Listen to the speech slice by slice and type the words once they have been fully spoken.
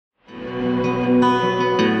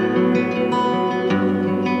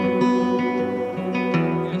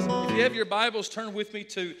Bibles, turn with me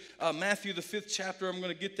to Matthew, the 5th chapter. I'm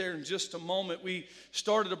going to get there in just a moment. We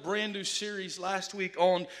started a brand new series last week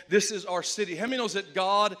on This Is Our City. How many knows that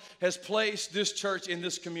God has placed this church in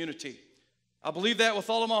this community? I believe that with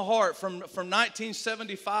all of my heart. From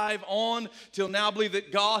 1975 on till now, I believe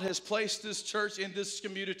that God has placed this church in this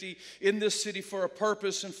community, in this city for a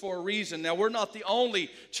purpose and for a reason. Now, we're not the only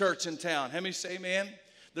church in town. How many say amen?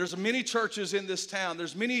 There's many churches in this town.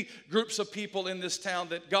 There's many groups of people in this town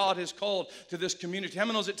that God has called to this community. How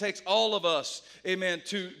many knows it takes all of us, amen,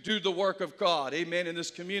 to do the work of God, amen, in this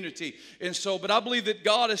community? And so, but I believe that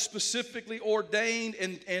God has specifically ordained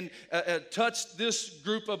and touched this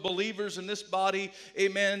group of believers in this body,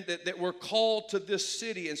 amen, that we're called to this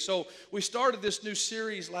city. And so we started this new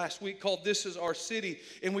series last week called This Is Our City.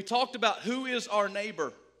 And we talked about who is our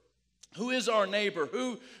neighbor. Who is our neighbor?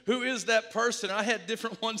 Who is that person? I had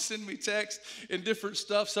different ones send me texts and different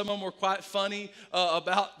stuff. Some of them were quite funny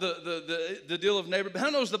about the deal of neighbor. But how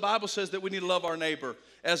knows the Bible says that we need to love our neighbor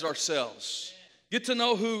as ourselves? Get to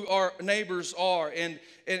know who our neighbors are. And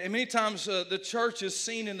many times the church is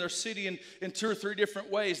seen in their city in two or three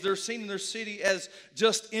different ways. They're seen in their city as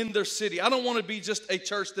just in their city. I don't want to be just a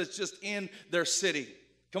church that's just in their city.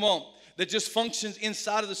 Come on. That just functions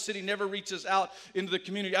inside of the city, never reaches out into the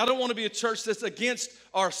community. I don't want to be a church that's against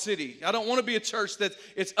our city. I don't want to be a church that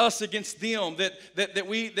it's us against them,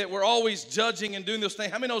 that we're always judging and doing those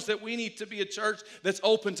things. How many knows that we need to be a church that's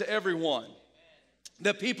open to everyone?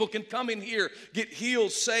 That people can come in here, get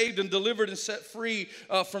healed, saved, and delivered and set free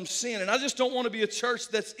from sin. And I just don't want to be a church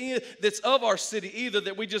that's of our city either,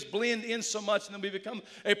 that we just blend in so much and then we become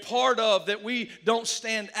a part of, that we don't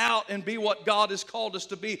stand out and be what God has called us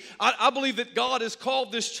to be. I believe that God has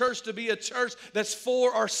called this church to be a church that's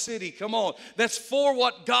for our city. Come on. That's for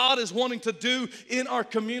what God is wanting to do in our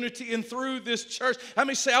community and through this church. How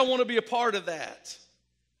many say, I want to be a part of that?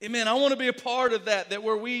 Amen. I want to be a part of that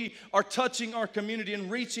where we are touching our community and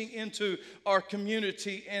reaching into our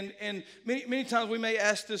community. And many times we may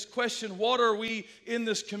ask this question, what are we in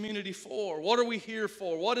this community for? What are we here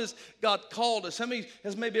for? What has God called us? How many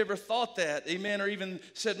has maybe ever thought that? Amen. Or even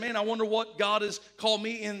said, man, I wonder what God has called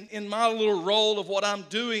me in my little role of what I'm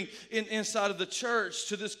doing inside of the church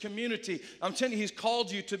to this community. I'm telling you, He's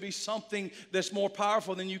called you to be something that's more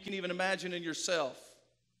powerful than you can even imagine in yourself.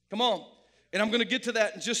 Come on. And I'm going to get to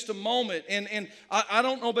that in just a moment. And I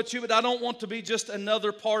don't know about you, but I don't want to be just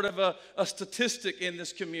another part of a statistic in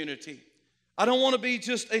this community. I don't want to be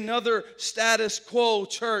just another status quo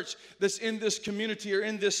church that's in this community or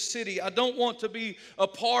in this city. I don't want to be a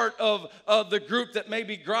part of the group that may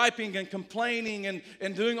be griping and complaining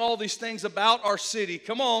and doing all these things about our city.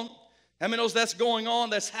 Come on. How many knows that's going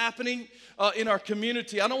on, that's happening in our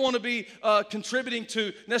community? I don't want to be contributing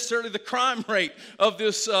to necessarily the crime rate of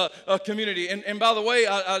this community. And by the way,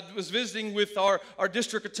 I was visiting with our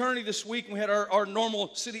district attorney this week, and we had our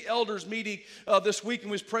normal city elders meeting this week,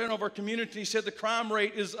 and we was praying over our community. He said the crime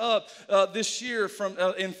rate is up this year from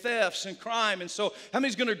in thefts and crime. And so how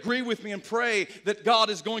many's going to agree with me and pray that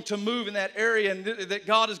God is going to move in that area and that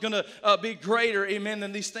God is going to be greater, amen,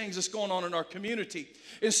 than these things that's going on in our community?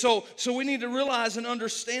 And so we need to realize and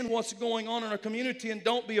understand what's going on in our community and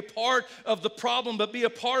don't be a part of the problem, but be a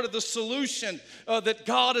part of the solution that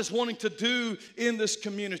God is wanting to do in this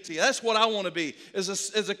community. That's what I want to be, as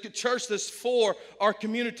a church that's for our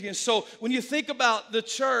community. And so when you think about the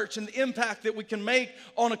church and the impact that we can make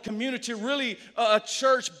on a community, really a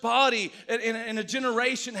church body in a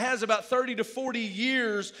generation has about 30 to 40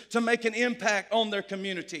 years to make an impact on their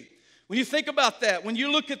community. When you think about that, when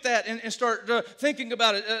you look at that and start thinking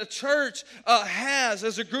about it, a church has,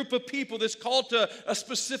 as a group of people that's called to a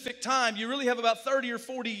specific time, you really have about 30 or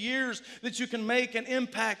 40 years that you can make an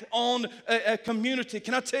impact on a community.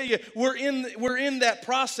 Can I tell you, we're in that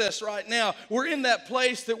process right now. We're in that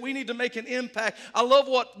place that we need to make an impact. I love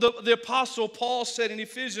what the Apostle Paul said in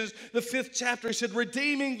Ephesians, the 5th chapter. He said,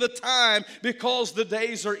 redeeming the time because the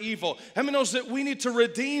days are evil. How many knows that we need to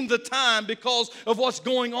redeem the time because of what's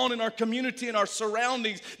going on in our community and our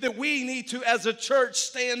surroundings, that we need to, as a church,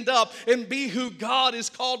 stand up and be who God has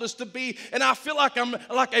called us to be. And I feel like I'm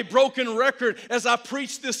like a broken record as I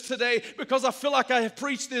preach this today, because I feel like I have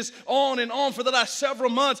preached this on and on for the last several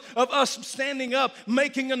months of us standing up,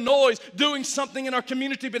 making a noise, doing something in our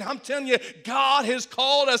community. But I'm telling you, God has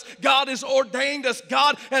called us, God has ordained us,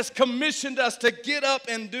 God has commissioned us to get up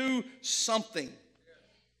and do something.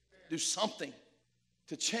 Do something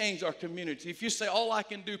to change our community. If you say, all I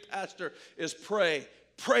can do, Pastor, is pray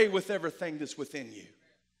with everything that's within you.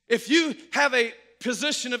 If you have a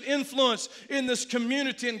position of influence in this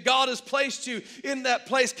community, and God has placed you in that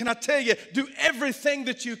place. Can I tell you, do everything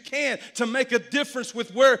that you can to make a difference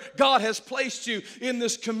with where God has placed you in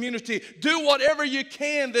this community. Do whatever you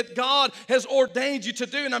can that God has ordained you to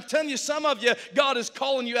do. And I'm telling you, some of you, God is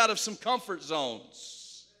calling you out of some comfort zones.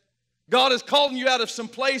 God is calling you out of some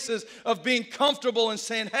places of being comfortable and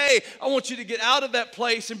saying, hey, I want you to get out of that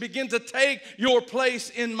place and begin to take your place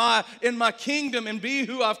in my kingdom and be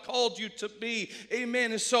who I've called you to be.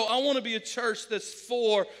 Amen. And so I want to be a church that's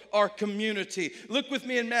for our community. Look with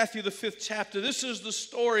me in Matthew, the 5th chapter. This is the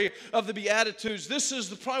story of the Beatitudes. This is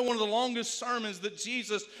probably one of the longest sermons that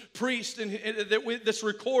Jesus preached and that's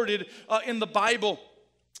recorded in the Bible.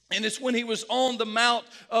 And it's when he was on the mount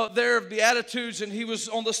there of Beatitudes, and he was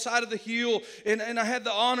on the side of the hill. And I had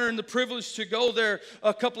the honor and the privilege to go there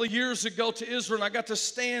a couple of years ago to Israel. And I got to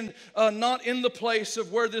stand not in the place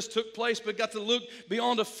of where this took place, but got to look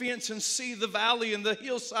beyond a fence and see the valley and the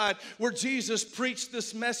hillside where Jesus preached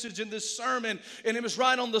this message and this sermon. And it was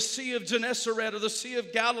right on the Sea of Gennesaret, or the Sea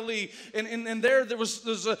of Galilee. And there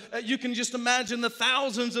was you can just imagine the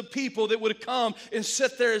thousands of people that would have come and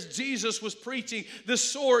sit there as Jesus was preaching this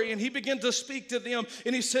story. And he began to speak to them,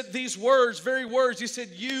 and he said these words, very words. He said,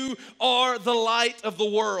 you are the light of the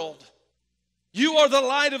world. You are the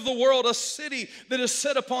light of the world, a city that is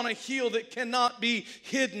set upon a hill that cannot be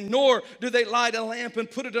hidden. Nor do they light a lamp and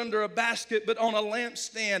put it under a basket, but on a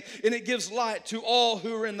lampstand, and it gives light to all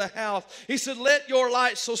who are in the house. He said, let your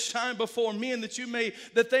light so shine before men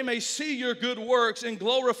that they may see your good works and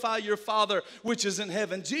glorify your Father which is in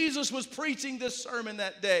heaven. Jesus was preaching this sermon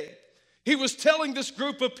that day. He was telling this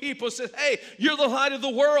group of people, said, hey, you're the light of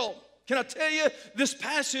the world. Can I tell you, this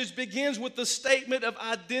passage begins with the statement of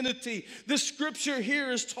identity. This scripture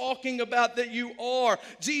here is talking about that you are.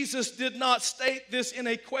 Jesus did not state this in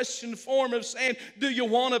a question form of saying, do you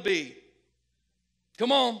want to be?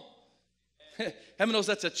 Come on. How many knows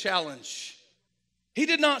that's a challenge? He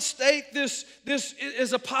did not state this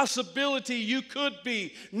as a possibility you could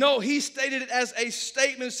be. No, he stated it as a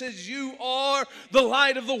statement. It says you are the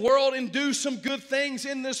light of the world, and do some good things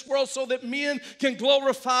in this world so that men can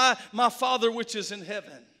glorify my Father which is in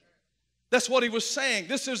heaven. That's what he was saying.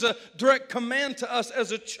 This is a direct command to us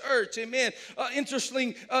as a church. Amen.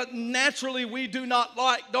 Interesting, naturally we do not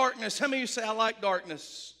like darkness. How many of you say I like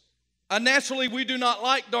darkness? Naturally, we do not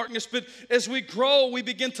like darkness, but as we grow, we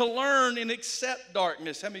begin to learn and accept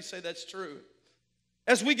darkness. How many say that's true?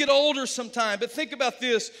 As we get older sometime, but think about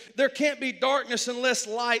this, there can't be darkness unless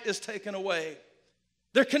light is taken away.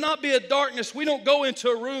 There cannot be a darkness. We don't go into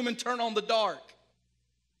a room and turn on the dark.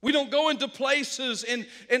 We don't go into places and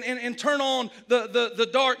turn on the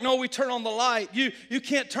dark. No, we turn on the light. You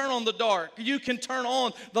can't turn on the dark. You can turn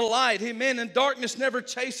on the light. Amen. And darkness never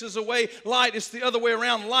chases away light. It's the other way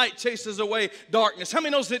around. Light chases away darkness. How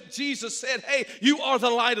many knows that Jesus said, hey, you are the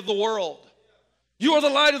light of the world? You are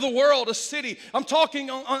the light of the world, a city. I'm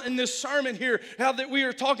talking in this sermon here, how that we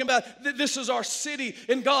are talking about this is our city,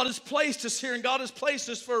 and God has placed us here, and God has placed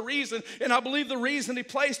us for a reason. And I believe the reason he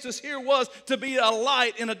placed us here was to be a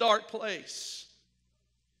light in a dark place.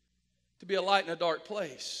 To be a light in a dark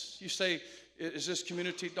place. You say, is this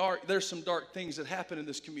community dark? There's some dark things that happen in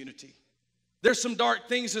this community. There's some dark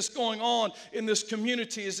things that's going on in this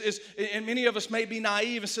community. And many of us may be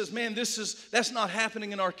naive and says, man, that's not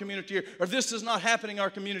happening in our community, or this is not happening in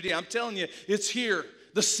our community. I'm telling you, it's here.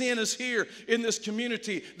 The sin is here in this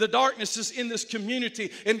community. The darkness is in this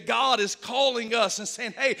community. And God is calling us and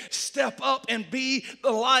saying, hey, step up and be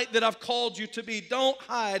the light that I've called you to be. Don't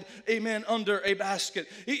hide, amen, under a basket.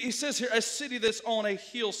 He says here, a city that's on a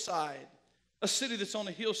hillside. A city that's on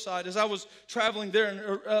a hillside. As I was traveling there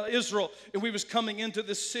in Israel, and we was coming into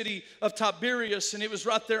this city of Tiberias, and it was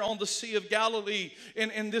right there on the Sea of Galilee,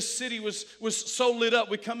 and this city was so lit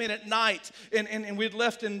up. We come in at night, and we'd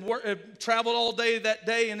left and traveled all day that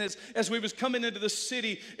day, and as we was coming into the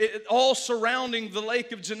city, all surrounding the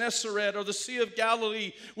lake of Gennesaret, or the Sea of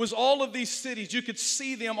Galilee, was all of these cities. You could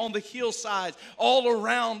see them on the hillsides, all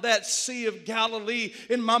around that Sea of Galilee.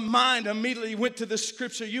 And my mind immediately went to this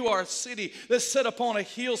scripture, you are a city that's set upon a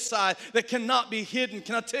hillside that cannot be hidden.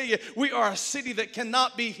 Can I tell you, we are a city that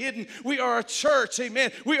cannot be hidden. We are a church,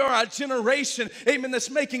 amen. We are a generation, amen, that's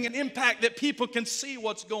making an impact that people can see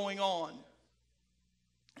what's going on.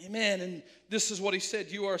 Amen. And this is what he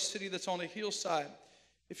said, you are a city that's on a hillside.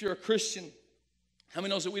 If you're a Christian, how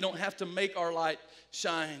many knows that we don't have to make our light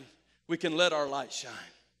shine? We can let our light shine.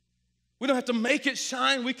 We don't have to make it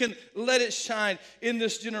shine. We can let it shine in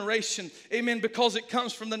this generation. Amen. Because it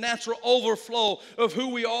comes from the natural overflow of who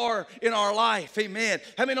we are in our life. Amen.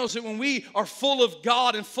 How many knows that when we are full of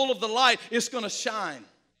God and full of the light, it's going to shine?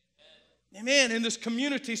 Amen. In this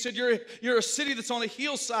community, he said, you're a city that's on a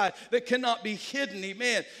hillside that cannot be hidden.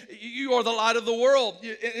 Amen. You are the light of the world.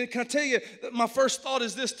 And can I tell you, my first thought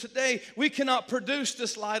is this today: we cannot produce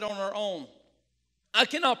this light on our own. I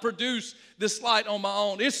cannot produce this light on my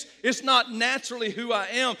own. It's not naturally who I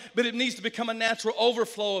am, but it needs to become a natural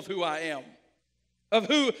overflow of who I am. Of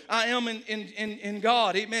who I am in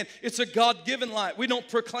God. Amen. It's a God-given light. We don't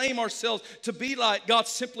proclaim ourselves to be light. God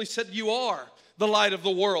simply said, you are the light of the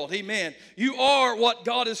world. Amen. You are what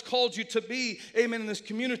God has called you to be. Amen. In this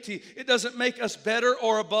community, it doesn't make us better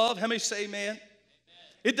or above. How many say amen?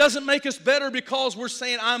 It doesn't make us better because we're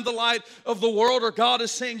saying I'm the light of the world, or God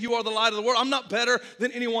is saying you are the light of the world. I'm not better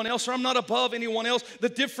than anyone else, or I'm not above anyone else. The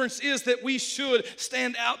difference is that we should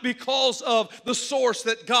stand out because of the source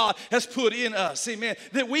that God has put in us. Amen.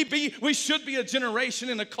 That we should be a generation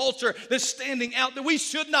in a culture that's standing out, that we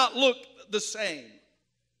should not look the same.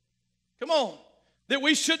 Come on. That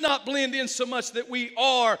we should not blend in so much that we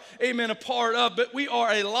are, amen, a part of, but we are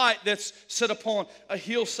a light that's set upon a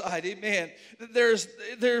hillside, amen. There's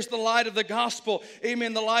the light of the gospel,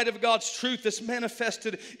 amen, the light of God's truth that's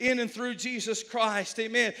manifested in and through Jesus Christ,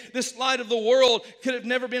 amen. This light of the world could have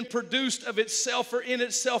never been produced of itself or in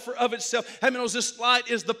itself or of itself. How many knows this light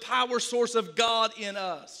is the power source of God in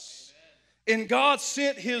us? And God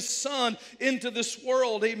sent His Son into this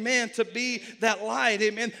world, amen, to be that light,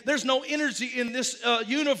 amen. There's no energy in this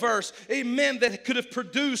universe, amen, that could have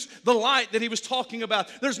produced the light that He was talking about.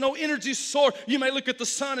 There's no energy source. You may look at the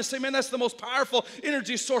sun and say, man, that's the most powerful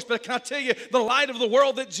energy source. But can I tell you, the light of the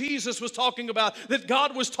world that Jesus was talking about, that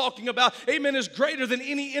God was talking about, amen, is greater than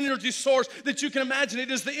any energy source that you can imagine. It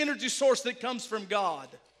is the energy source that comes from God,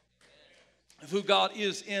 of who God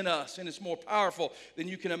is in us, and it's more powerful than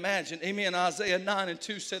you can imagine. Amen. Isaiah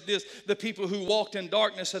 9:2 said this: the people who walked in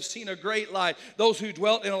darkness have seen a great light. Those who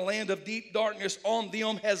dwelt in a land of deep darkness, on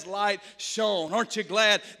them has light shone. Aren't you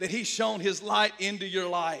glad that He shone His light into your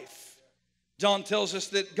life? John tells us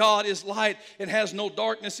that God is light and has no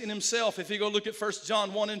darkness in Himself. If you go look at 1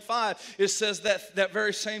 John 1:5, it says that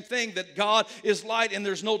very same thing, that God is light and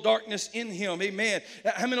there's no darkness in Him. Amen.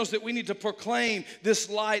 How many knows that we need to proclaim this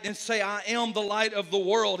light and say, I am the light of the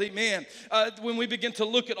world? Amen. When we begin to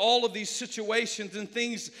look at all of these situations and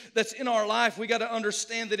things that's in our life, we got to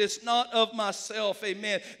understand that it's not of myself.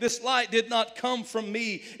 Amen. This light did not come from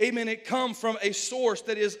me. Amen. It come from a source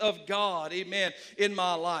that is of God. Amen. In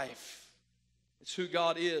my life. It's who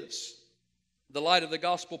God is. The light of the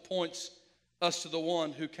gospel points us to the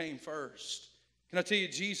one who came first. Can I tell you,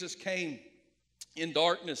 Jesus came in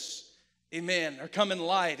darkness, amen, or come in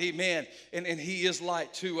light, amen, and He is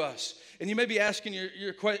light to us. And you may be asking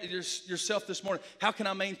yourself this morning, how can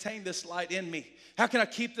I maintain this light in me? How can I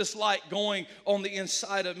keep this light going on the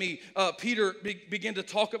inside of me? Peter began to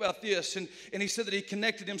talk about this, and he said that he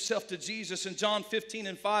connected himself to Jesus. In John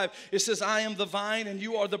 15:5, it says, I am the vine, and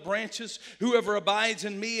you are the branches. Whoever abides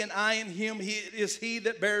in me, and I in him, he is he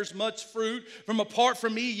that bears much fruit. Apart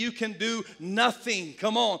from me, you can do nothing.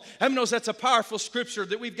 Come on. How many knows that's a powerful scripture,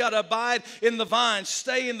 that we've got to abide in the vine,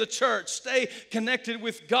 stay in the church, stay connected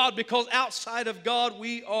with God, because outside of God,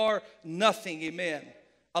 we are nothing. Amen.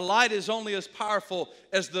 A light is only as powerful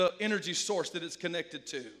as the energy source that it's connected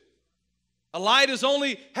to. A light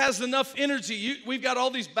has enough energy. We've got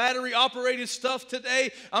all these battery-operated stuff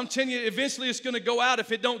today. I'm telling you, eventually it's going to go out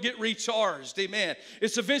if it don't get recharged. Amen.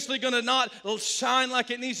 It's eventually going to not shine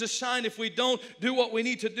like it needs to shine if we don't do what we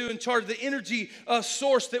need to do and charge. The energy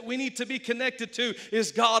source that we need to be connected to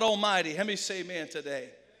is God Almighty. How many say amen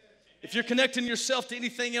today? If you're connecting yourself to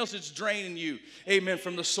anything else, it's draining you, amen,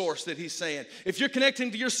 from the source that He's saying. If you're connecting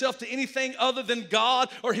to yourself to anything other than God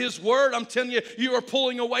or His Word, I'm telling you, you are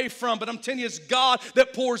pulling away from. But I'm telling you, it's God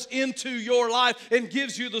that pours into your life and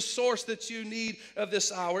gives you the source that you need of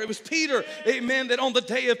this hour. It was Peter, amen, that on the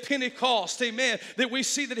day of Pentecost, amen, that we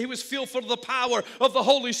see that he was filled full of the power of the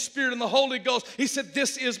Holy Spirit and the Holy Ghost. He said,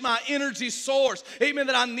 this is my energy source, amen,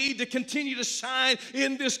 that I need to continue to shine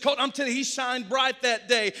in this coat. I'm telling you, he shined bright that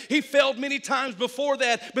day. He failed many times before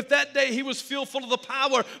that, but that day he was filled full of the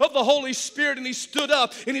power of the Holy Spirit, and he stood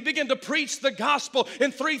up and he began to preach the gospel,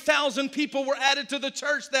 and 3,000 people were added to the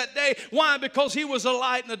church that day. Why? Because he was a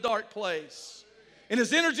light in a dark place. And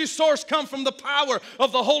his energy source come from the power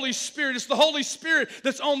of the Holy Spirit. It's the Holy Spirit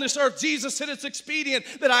that's on this earth. Jesus said it's expedient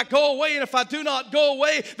that I go away, and if I do not go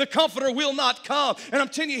away, the Comforter will not come. And I'm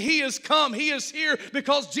telling you, He has come. He is here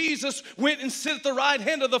because Jesus went and sat at the right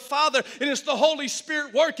hand of the Father, and it's the Holy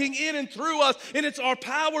Spirit working in and through us, and it's our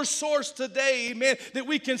power source today, amen, that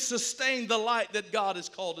we can sustain the light that God has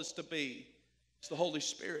called us to be. It's the Holy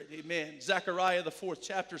Spirit. Amen. Zechariah, the 4th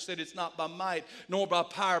chapter, said it's not by might nor by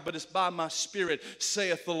power, but it's by my Spirit,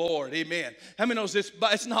 saith the Lord. Amen. How many knows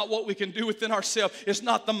it's not what we can do within ourselves? It's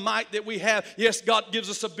not the might that we have. Yes, God gives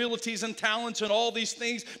us abilities and talents and all these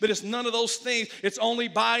things, but it's none of those things. It's only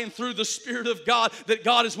by and through the Spirit of God that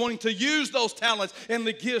God is wanting to use those talents and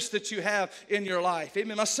the gifts that you have in your life.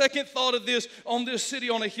 Amen. My second thought of this on this city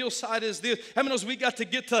on a hillside is this. How many knows we got to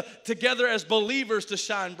get together as believers to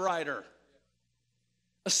shine brighter?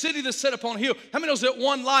 A city that's set upon a hill. How many knows that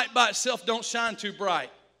one light by itself don't shine too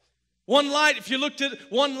bright? One light, if you looked at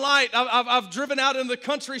one light, I've driven out in the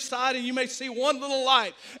countryside and you may see one little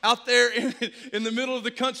light out there in the middle of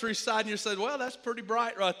the countryside and you say, well, that's pretty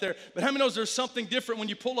bright right there. But how many knows there's something different when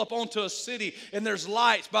you pull up onto a city and there's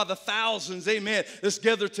lights by the thousands, amen, that's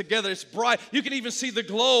gathered together. It's bright. You can even see the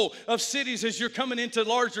glow of cities as you're coming into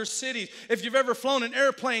larger cities. If you've ever flown an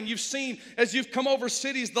airplane, you've seen as you've come over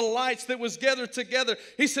cities, the lights that was gathered together.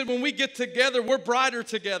 He said, when we get together, we're brighter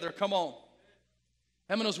together. Come on.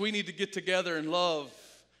 How many knows we need to get together and love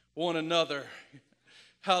one another?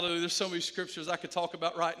 Hallelujah. There's so many scriptures I could talk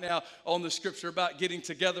about right now on the scripture about getting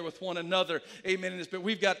together with one another. Amen. But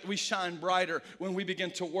we shine brighter when we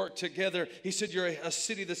begin to work together. He said you're a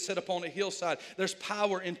city that's set upon a hillside. There's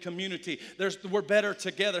power in community. We're better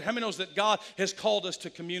together. How many knows that God has called us to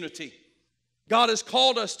community? God has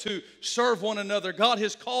called us to serve one another. God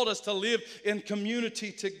has called us to live in community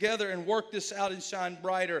together and work this out and shine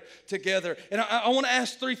brighter together. And I want to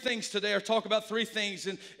ask 3 things today, or talk about 3 things,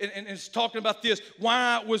 and it's talking about this.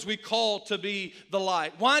 Why was we called to be the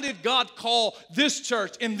light? Why did God call this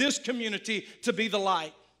church in this community to be the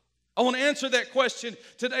light? I want to answer that question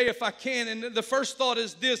today if I can. And the first thought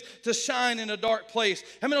is this: to shine in a dark place.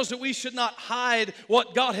 How many knows that we should not hide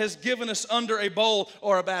what God has given us under a bowl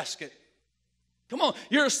or a basket? Come on,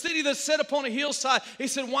 you're a city that's set upon a hillside. He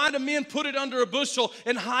said, why do men put it under a bushel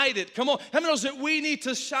and hide it? Come on, how many knows that we need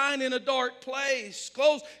to shine in a dark place?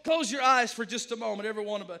 Close your eyes for just a moment, every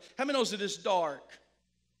one of us. How many knows that it's dark?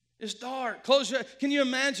 It's dark. Close your eyes. Can you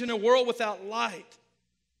imagine a world without light?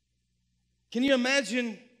 Can you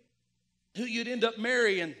imagine who you'd end up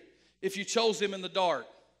marrying if you chose them in the dark?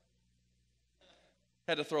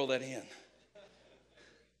 Had to throw that in.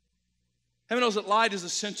 How many knows that light is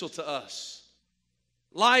essential to us?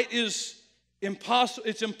 Light is impossible.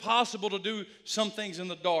 It's impossible to do some things in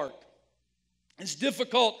the dark. It's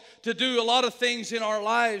difficult to do a lot of things in our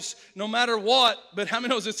lives no matter what, but how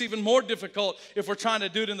many knows it's even more difficult if we're trying to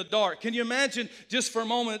do it in the dark? Can you imagine just for a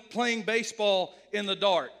moment playing baseball in the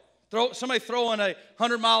dark? Somebody throwing a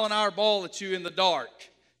 100-mile-an-hour ball at you in the dark.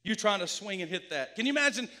 You trying to swing and hit that. Can you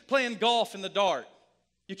imagine playing golf in the dark?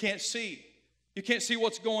 You can't see. You can't see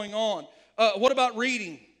what's going on. What about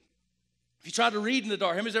reading? If you try to read in the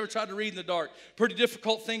dark, how many's ever tried to read in the dark? Pretty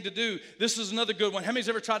difficult thing to do. This is another good one. How many's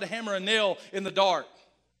ever tried to hammer a nail in the dark?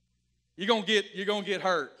 You're gonna get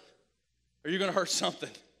hurt, or you're gonna hurt something.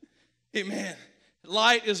 Amen.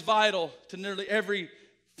 Light is vital to nearly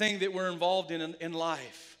everything that we're involved in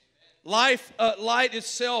life. Light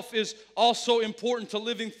itself is also important to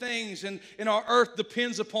living things, and our earth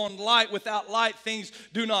depends upon light. Without light, things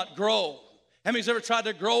do not grow. How many's ever tried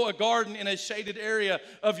to grow a garden in a shaded area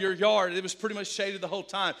of your yard? It was pretty much shaded the whole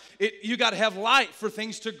time. You got to have light for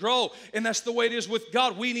things to grow, and that's the way it is with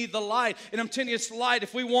God. We need the light, and I'm telling you, it's light.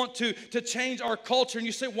 If we want to change our culture, and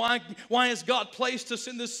you say, why has God placed us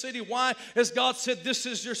in this city? Why has God said this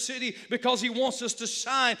is your city? Because He wants us to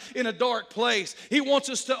shine in a dark place. He wants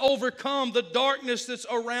us to overcome the darkness that's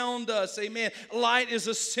around us. Amen. Light is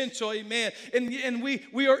essential. Amen. And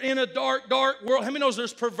we are in a dark world. How many knows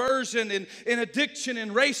there's perversion and addiction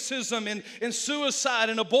and racism and suicide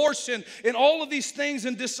and abortion and all of these things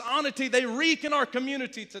and dishonesty? They reek in our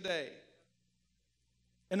community today.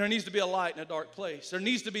 And there needs to be a light in a dark place. There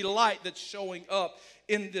needs to be light that's showing up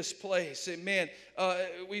in this place. Amen.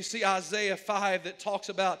 We see Isaiah 5 that talks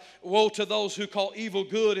about woe to those who call evil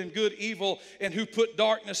good and good evil, and who put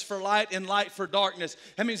darkness for light and light for darkness.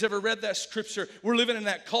 How many's ever read that scripture? We're living in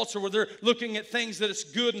that culture where they're looking at things that it's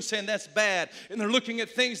good and saying that's bad, and they're looking at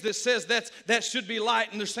things that says that should be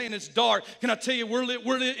light and they're saying it's dark. Can I tell you, we're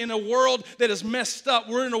in a world that is messed up.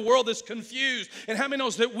 We're in a world that's confused. And how many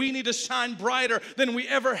knows that we need to shine brighter than we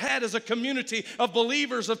ever had as a community of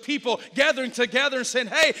believers, of people gathering together and saying,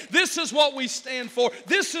 hey, this is what we stand for.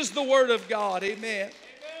 This is the Word of God. Amen. Amen.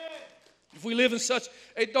 If we live in such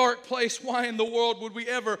a dark place, why in the world would we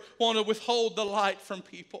ever want to withhold the light from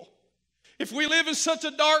people? If we live in such a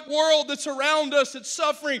dark world that's around us, that's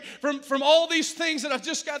suffering from all these things that I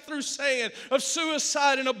just got through saying, of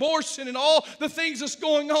suicide and abortion and all the things that's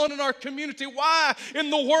going on in our community, why in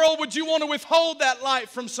the world would you want to withhold that light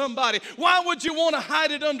from somebody? Why would you want to hide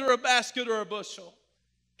it under a basket or a bushel?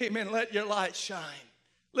 Amen. Let your light shine.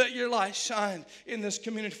 Let your light shine in this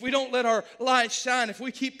community. If we don't let our light shine, if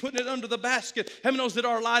we keep putting it under the basket, heaven knows that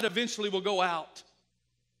our light eventually will go out.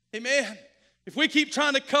 Amen. If we keep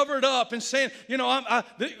trying to cover it up and saying, I'm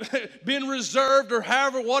being reserved, or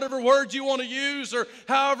whatever word you want to use, or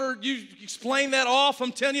however you explain that off,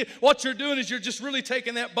 I'm telling you, what you're doing is you're just really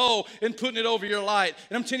taking that bow and putting it over your light.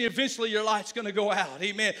 And I'm telling you, eventually your light's going to go out.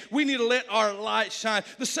 Amen. We need to let our light shine.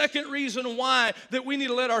 The second reason why that we need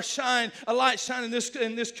to let our light shine in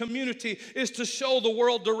this community is to show the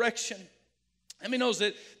world direction. How many knows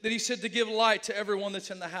that he said to give light to everyone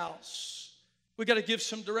that's in the house? We got to give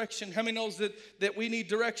some direction. How many knows that we need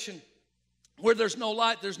direction? Where there's no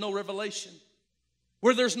light, there's no revelation.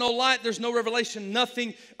 Where there's no light, there's no revelation.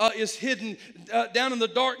 Nothing is hidden. Down in the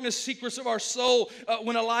darkness, secrets of our soul,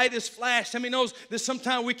 when a light is flashed. How many knows that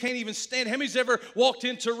sometimes we can't even stand? How many's ever walked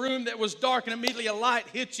into a room that was dark and immediately a light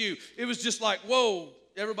hit you? It was just like, whoa,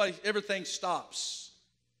 everything stops.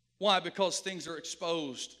 Why? Because things are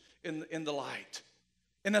exposed in the light.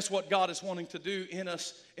 And that's what God is wanting to do in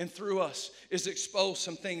us and through us, is expose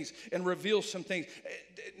some things and reveal some things.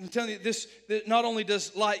 I'm telling you, this not only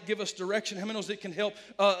does light give us direction, how many knows it can help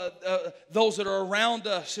those that are around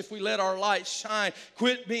us if we let our light shine.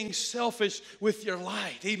 Quit being selfish with your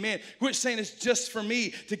light. Amen. Quit saying it's just for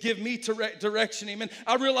me, to give me direction. Amen.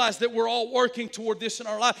 I realize that we're all working toward this in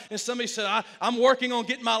our life. And somebody said, I'm working on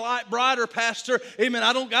getting my light brighter, Pastor. Amen.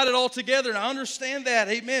 I don't got it all together, and I understand that.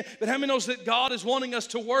 Amen. But how many knows that God is wanting us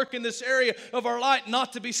to work in this area of our light,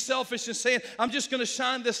 not to be selfish and saying, I'm just going to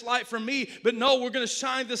shine this light for me. But no, we're going to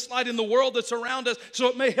shine this light in the world that's around us so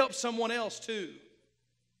it may help someone else too.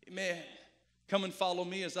 Amen. Come and follow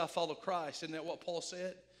me as I follow Christ. Isn't that what Paul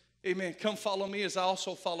said? Amen. Come follow me as I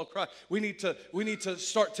also follow Christ. We need to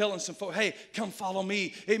start telling some folks, hey, come follow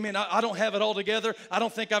me. Amen. I don't have it all together. I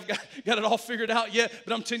don't think I've got it all figured out yet.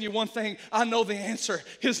 But I'm telling you one thing. I know the answer.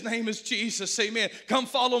 His name is Jesus. Amen. Come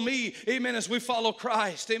follow me. Amen. As we follow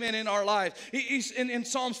Christ. Amen. In our lives. He's in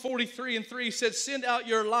Psalms 43:3, he said, send out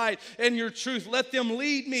your light and your truth. Let them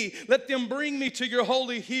lead me. Let them bring me to your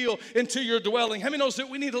holy hill and to your dwelling. How many knows that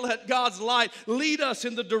we need to let God's light lead us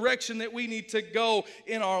in the direction that we need to go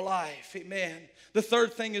in our life? Amen. The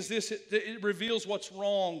third thing is this, it reveals what's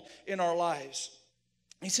wrong in our lives.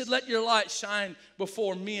 He said, let your light shine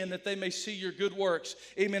before men that they may see your good works.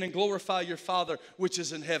 Amen. And glorify your Father which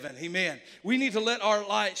is in heaven. Amen. We need to let our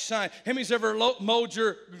light shine. How many's ever mowed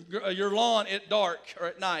your lawn at dark or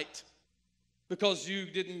at night because you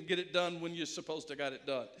didn't get it done when you're supposed to got it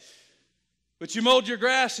done? But you mowed your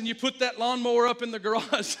grass and you put that lawnmower up in the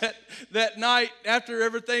garage that night after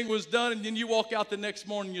everything was done, and then you walk out the next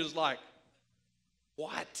morning and you're just like,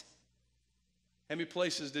 what? How many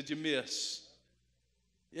places did you miss?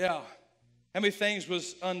 Yeah. How many things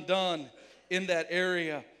was undone in that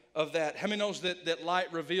area of that? How many knows that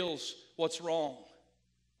light reveals what's wrong?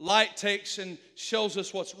 Light takes and shows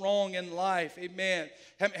us what's wrong in life. Amen.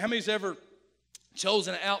 How many's ever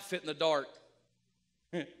chosen an outfit in the dark?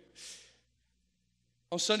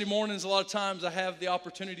 On Sunday mornings, a lot of times I have the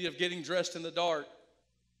opportunity of getting dressed in the dark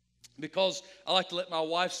because I like to let my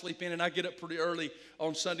wife sleep in, and I get up pretty early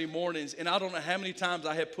on Sunday mornings, and I don't know how many times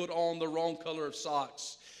I have put on the wrong color of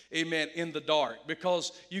socks, amen, in the dark,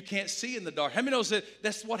 because you can't see in the dark. How many knows that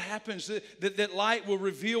that's what happens, that light will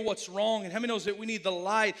reveal what's wrong? And how many knows that we need the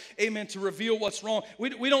light, amen, to reveal what's wrong?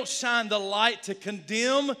 We don't shine the light to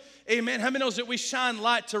condemn, amen. How many knows that we shine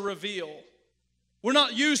light to reveal? We're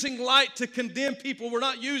not using light to condemn people. We're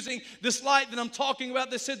not using this light that I'm talking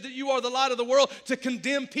about that said that you are the light of the world to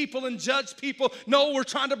condemn people and judge people. No, we're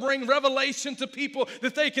trying to bring revelation to people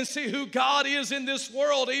that they can see who God is in this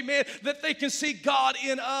world. Amen. That they can see God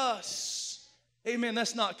in us. Amen.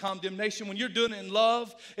 That's not condemnation. When you're doing it in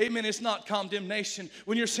love, amen, it's not condemnation.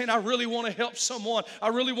 When you're saying, I really want to help someone, I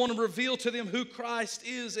really want to reveal to them who Christ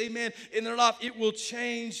is, amen, in their life, it will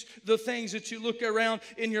change the things that you look around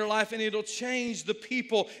in your life, and it'll change the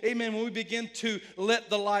people, amen, when we begin to let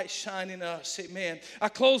the light shine in us, amen. I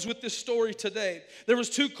close with this story today. There was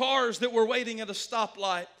two cars that were waiting at a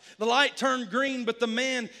stoplight. The light turned green, but the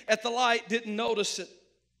man at the light didn't notice it.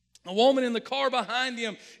 A woman in the car behind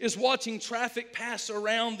them is watching traffic pass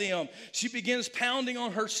around them. She begins pounding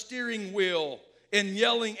on her steering wheel and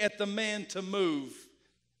yelling at the man to move.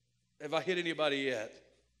 Have I hit anybody yet?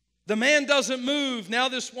 The man doesn't move. Now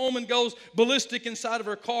this woman goes ballistic inside of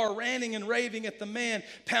her car, ranting and raving at the man,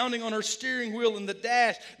 pounding on her steering wheel and the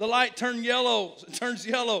dash. The light turns yellow.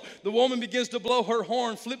 The woman begins to blow her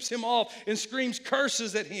horn, flips him off, and screams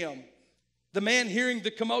curses at him. The man, hearing the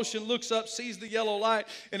commotion, looks up, sees the yellow light,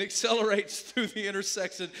 and accelerates through the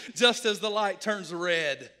intersection just as the light turns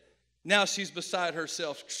red. Now she's beside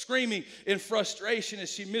herself, screaming in frustration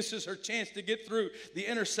as she misses her chance to get through the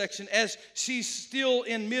intersection. As she's still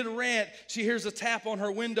in mid-rant, she hears a tap on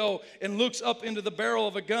her window and looks up into the barrel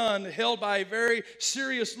of a gun held by a very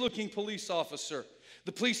serious-looking police officer.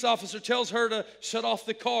 The police officer tells her to shut off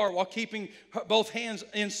the car while keeping both hands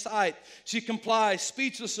in sight. She complies,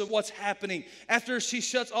 speechless of what's happening. After she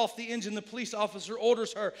shuts off the engine, the police officer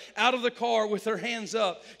orders her out of the car with her hands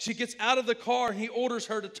up. She gets out of the car and he orders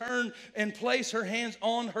her to turn and place her hands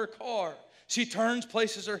on her car. She turns,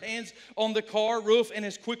 places her hands on the car roof, and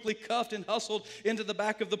is quickly cuffed and hustled into the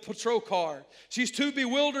back of the patrol car. She's too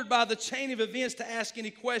bewildered by the chain of events to ask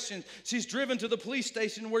any questions. She's driven to the police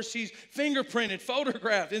station where she's fingerprinted,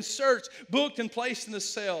 photographed, and searched, booked, and placed in the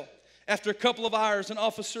cell. After a couple of hours, an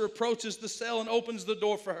officer approaches the cell and opens the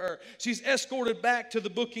door for her. She's escorted back to the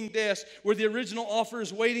booking desk where the original officer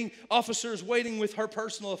is waiting with her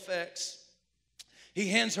personal effects. He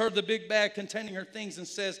hands her the big bag containing her things and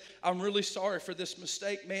says, "I'm really sorry for this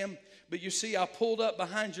mistake, ma'am. But you see, I pulled up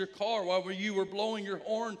behind your car while you were blowing your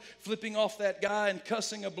horn, flipping off that guy and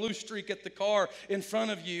cussing a blue streak at the car in front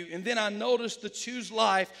of you. And then I noticed the Choose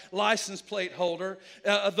Life license plate holder,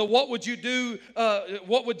 the what would you do,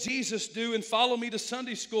 what would Jesus do, and follow me to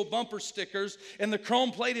Sunday school bumper stickers, and the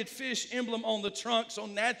chrome-plated fish emblem on the trunk. So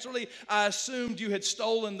naturally, I assumed you had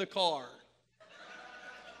stolen the car."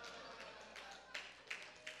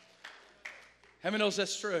 How many knows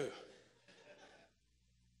that's true?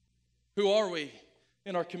 Who are we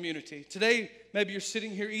in our community? Today, maybe you're sitting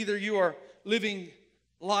here, either you are living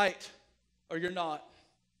light or you're not.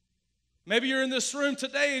 Maybe you're in this room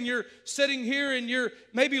today and you're sitting here and you're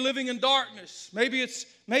maybe living in darkness. Maybe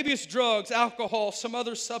it's drugs, alcohol, some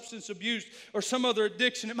other substance abuse, or some other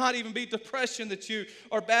addiction. It might even be depression that you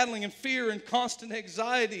are battling, and fear and constant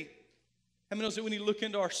anxiety. How many knows that we need to look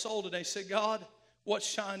into our soul today and say, "God, what's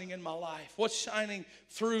shining in my life? What's shining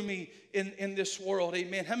through me in this world?"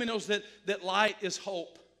 Amen. How many knows that light is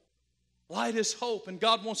hope? Light is hope, and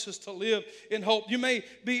God wants us to live in hope. You may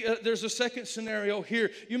be, there's a second scenario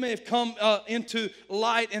here. You may have come into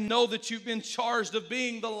light and know that you've been charged of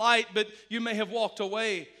being the light, but you may have walked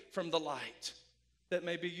away from the light. That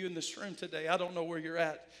may be you in this room today. I don't know where you're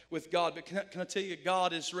at with God, but can I tell you,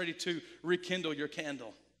 God is ready to rekindle your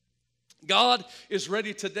candle. God is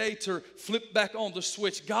ready today to flip back on the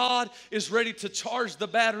switch. God is ready to charge the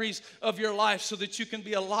batteries of your life so that you can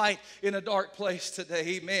be a light in a dark place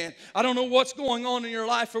today. Amen. I don't know what's going on in your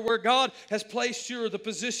life or where God has placed you or the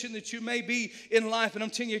position that you may be in life. And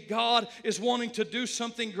I'm telling you, God is wanting to do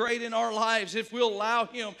something great in our lives if we'll allow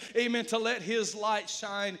Him, amen, to let His light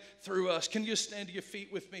shine through us. Can you stand to your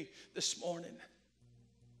feet with me this morning?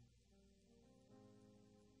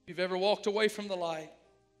 If you've ever walked away from the light,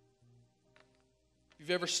 if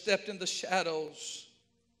you've ever stepped in the shadows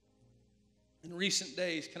in recent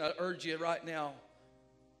days, can I urge you right now,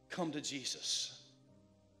 come to Jesus.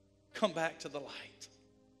 Come back to the light.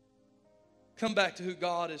 Come back to who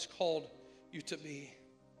God has called you to be.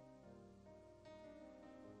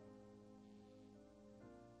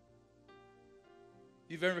 If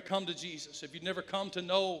you've ever come to Jesus, if you've never come to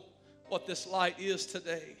know what this light is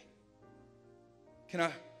today, can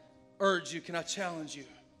I urge you, can I challenge you?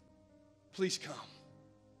 Please come.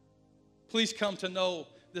 Please come to know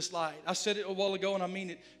this light. I said it a while ago and I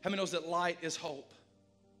mean it. How many knows that light is hope?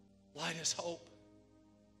 Light is hope.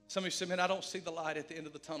 Some of you say, "Man, I don't see the light at the end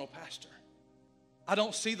of the tunnel, Pastor. I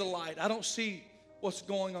don't see the light. I don't see what's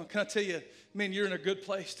going on." Can I tell you, man, you're in a good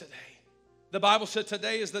place today. The Bible said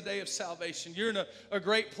today is the day of salvation. You're in a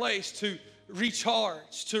great place to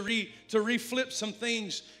recharge, to reflip some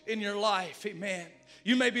things in your life. Amen.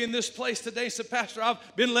 You may be in this place today and say, "Pastor,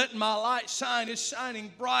 I've been letting my light shine. It's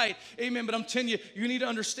shining bright." Amen. But I'm telling you, you need to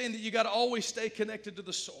understand that you got to always stay connected to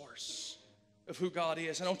the source of who God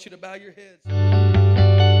is. And I want you to bow your heads.